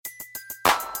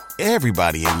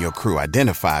Everybody in your crew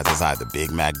identifies as either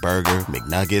Big Mac Burger,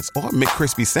 McNuggets, or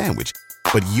McCrispy Sandwich.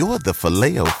 But you're the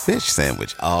Filet-O-Fish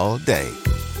Sandwich all day.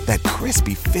 That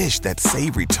crispy fish, that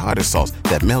savory tartar sauce,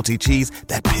 that melty cheese,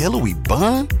 that pillowy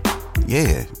bun.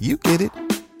 Yeah, you get it.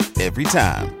 Every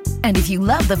time. And if you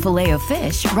love the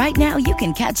Filet-O-Fish, right now you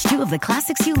can catch two of the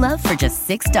classics you love for just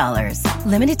 $6.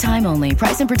 Limited time only.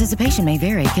 Price and participation may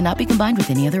vary. Cannot be combined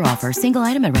with any other offer. Single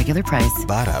item at regular price.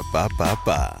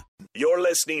 Ba-da-ba-ba-ba. You're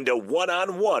listening to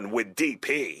One-on-One with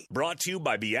DP. Brought to you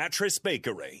by Beatrice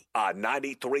Bakery on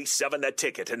 93.7 The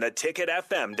Ticket and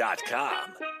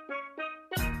theticketfm.com.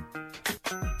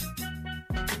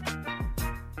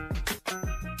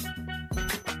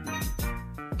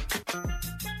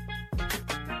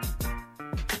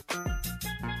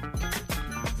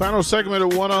 Final segment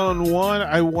of One-on-One.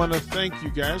 I want to thank you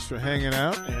guys for hanging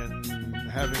out and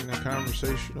having a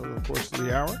conversation over the course of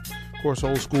the hour. Of course,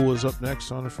 Old School is up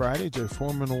next on a Friday. Jay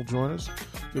Foreman will join us,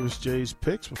 give us Jay's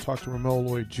picks. We'll talk to Ramel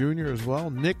Lloyd Jr. as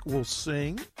well. Nick will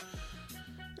sing.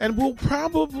 And we'll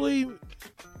probably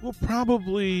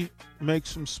make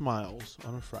some smiles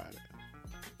on a Friday.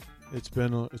 It's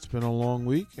been a long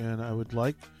week, and I would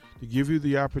like to give you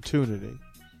the opportunity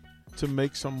to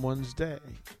make someone's day.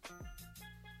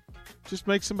 Just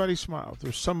make somebody smile. If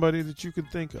there's somebody that you can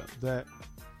think of that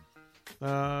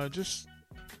just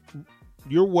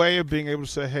your way of being able to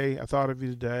say, hey, I thought of you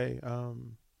today.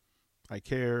 I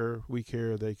care, we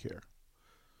care, they care.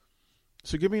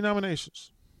 So give me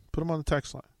nominations. Put them on the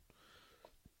text line.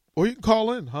 Or you can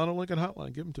call in, Honda Lincoln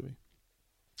Hotline. Give them to me.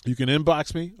 You can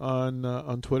inbox me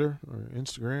on Twitter or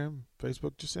Instagram,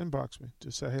 Facebook. Just inbox me.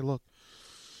 Just say, hey, look,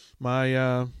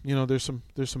 my there's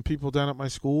some people down at my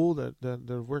school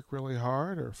that work really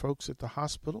hard, or folks at the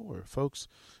hospital, or folks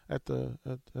at the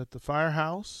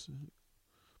firehouse,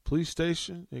 police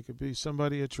station. It could be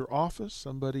somebody at your office.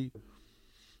 Somebody.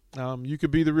 You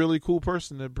could be the really cool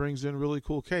person that brings in really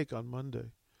cool cake on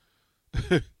Monday.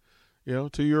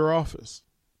 To your office.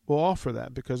 We'll offer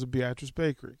that because of Beatrice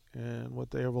Bakery and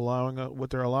what they're allowing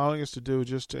us to do,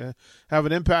 just to have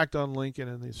an impact on Lincoln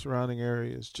and the surrounding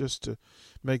areas, just to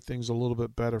make things a little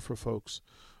bit better for folks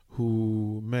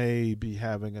who may be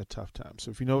having a tough time.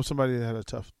 So if you know somebody that had a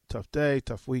tough day,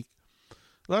 tough week,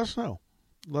 let us know.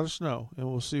 Let us know, and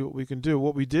we'll see what we can do.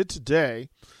 What we did today,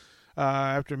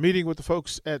 after meeting with the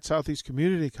folks at Southeast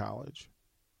Community College,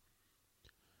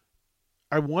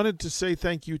 I wanted to say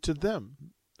thank you to them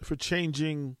for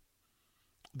changing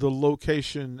the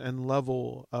location and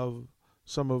level of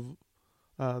some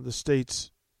of the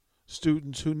state's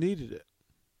students who needed it.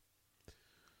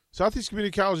 Southeast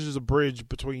Community College is a bridge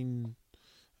between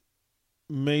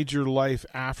major life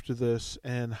after this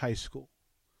and high school.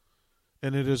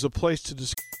 And it is a place to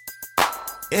discuss.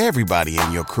 Everybody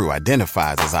in your crew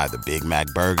identifies as either Big Mac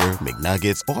Burger,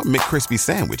 McNuggets, or McCrispy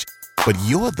Sandwich. But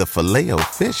you're the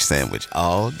Filet-O-Fish Sandwich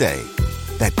all day.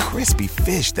 That crispy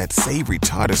fish, that savory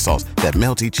tartar sauce, that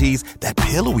melty cheese, that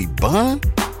pillowy bun.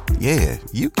 Yeah,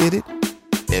 you get it.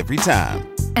 Every time.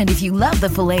 And if you love the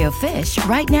Filet-O-Fish,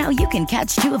 right now you can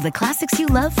catch two of the classics you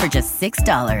love for just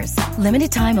 $6.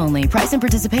 Limited time only. Price and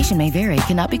participation may vary.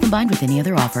 Cannot be combined with any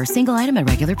other offer. Single item at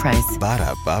regular price.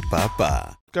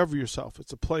 Ba-da-ba-ba-ba. Discover yourself.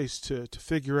 It's a place to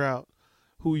figure out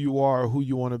who you are, who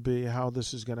you want to be, how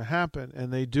this is going to happen.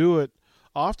 And they do it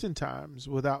oftentimes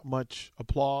without much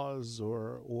applause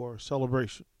or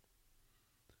celebration.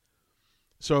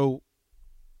 So,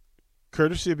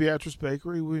 courtesy of Beatrice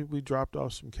Bakery, we dropped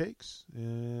off some cakes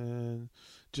and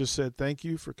just said thank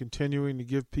you for continuing to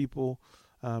give people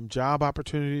job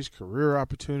opportunities, career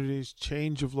opportunities,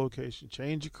 change of location,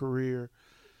 change of career.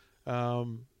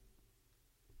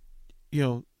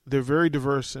 They're very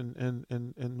diverse in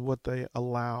what they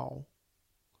allow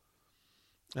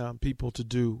people to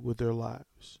do with their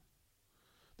lives.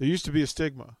 There used to be a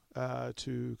stigma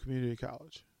to community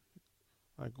college.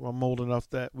 Like, I'm old enough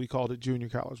that we called it junior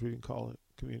college. We didn't call it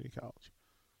community college.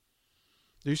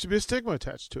 There used to be a stigma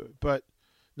attached to it. But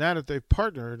now that they've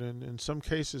partnered, and in some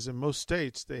cases, in most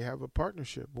states, they have a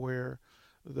partnership where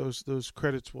those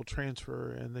credits will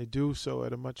transfer, and they do so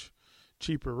at a much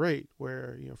cheaper rate,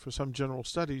 where for some general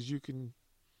studies, you can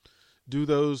do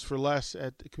those for less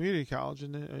at the community college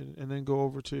and then go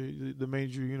over to the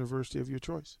major university of your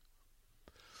choice.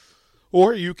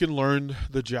 Or you can learn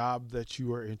the job that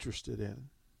you are interested in.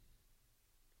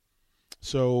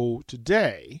 So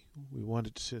today, we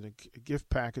wanted to send a gift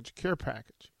package, a care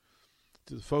package,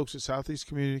 to the folks at Southeast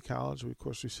Community College. Of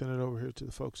course, we sent it over here to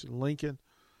the folks in Lincoln,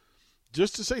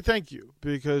 just to say thank you,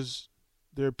 because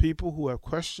there are people who have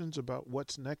questions about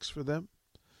what's next for them.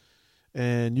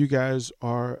 And you guys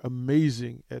are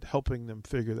amazing at helping them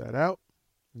figure that out.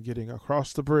 and getting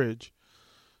across the bridge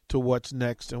to what's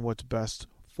next and what's best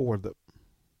for them.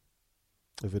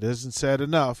 If it isn't said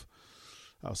enough,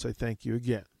 I'll say thank you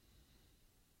again.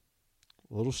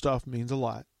 Little stuff means a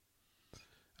lot.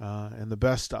 And the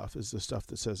best stuff is the stuff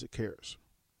that says it cares.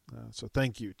 So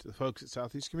thank you to the folks at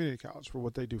Southeast Community College for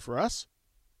what they do for us.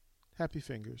 Happy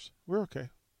fingers. We're okay.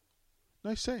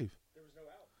 Nice save.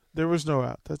 There was no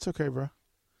out. That's okay, bro.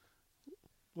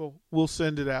 Well, we'll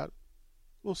send it out.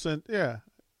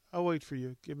 I'll wait for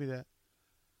you. Give me that.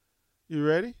 You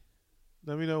ready?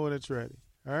 Let me know when it's ready.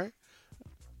 All right?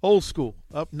 Old School,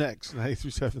 up next,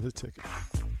 93.7 The Ticket.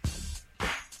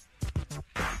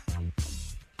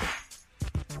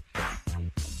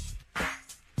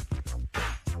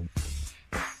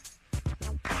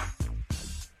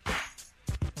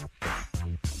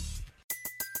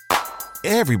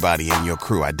 Everybody in your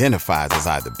crew identifies as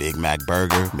either Big Mac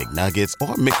Burger, McNuggets,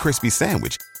 or McCrispy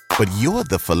Sandwich. But you're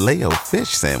the Filet-O-Fish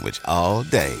Sandwich all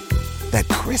day. That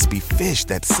crispy fish,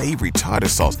 that savory tartar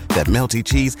sauce, that melty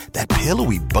cheese, that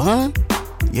pillowy bun.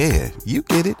 Yeah, you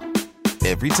get it.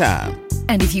 Every time.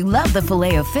 And if you love the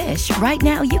Filet-O-Fish, right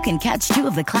now you can catch two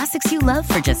of the classics you love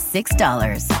for just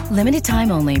 $6. Limited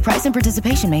time only. Price and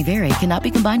participation may vary. Cannot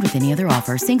be combined with any other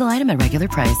offer. Single item at regular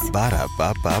price.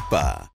 Ba-da-ba-ba-ba.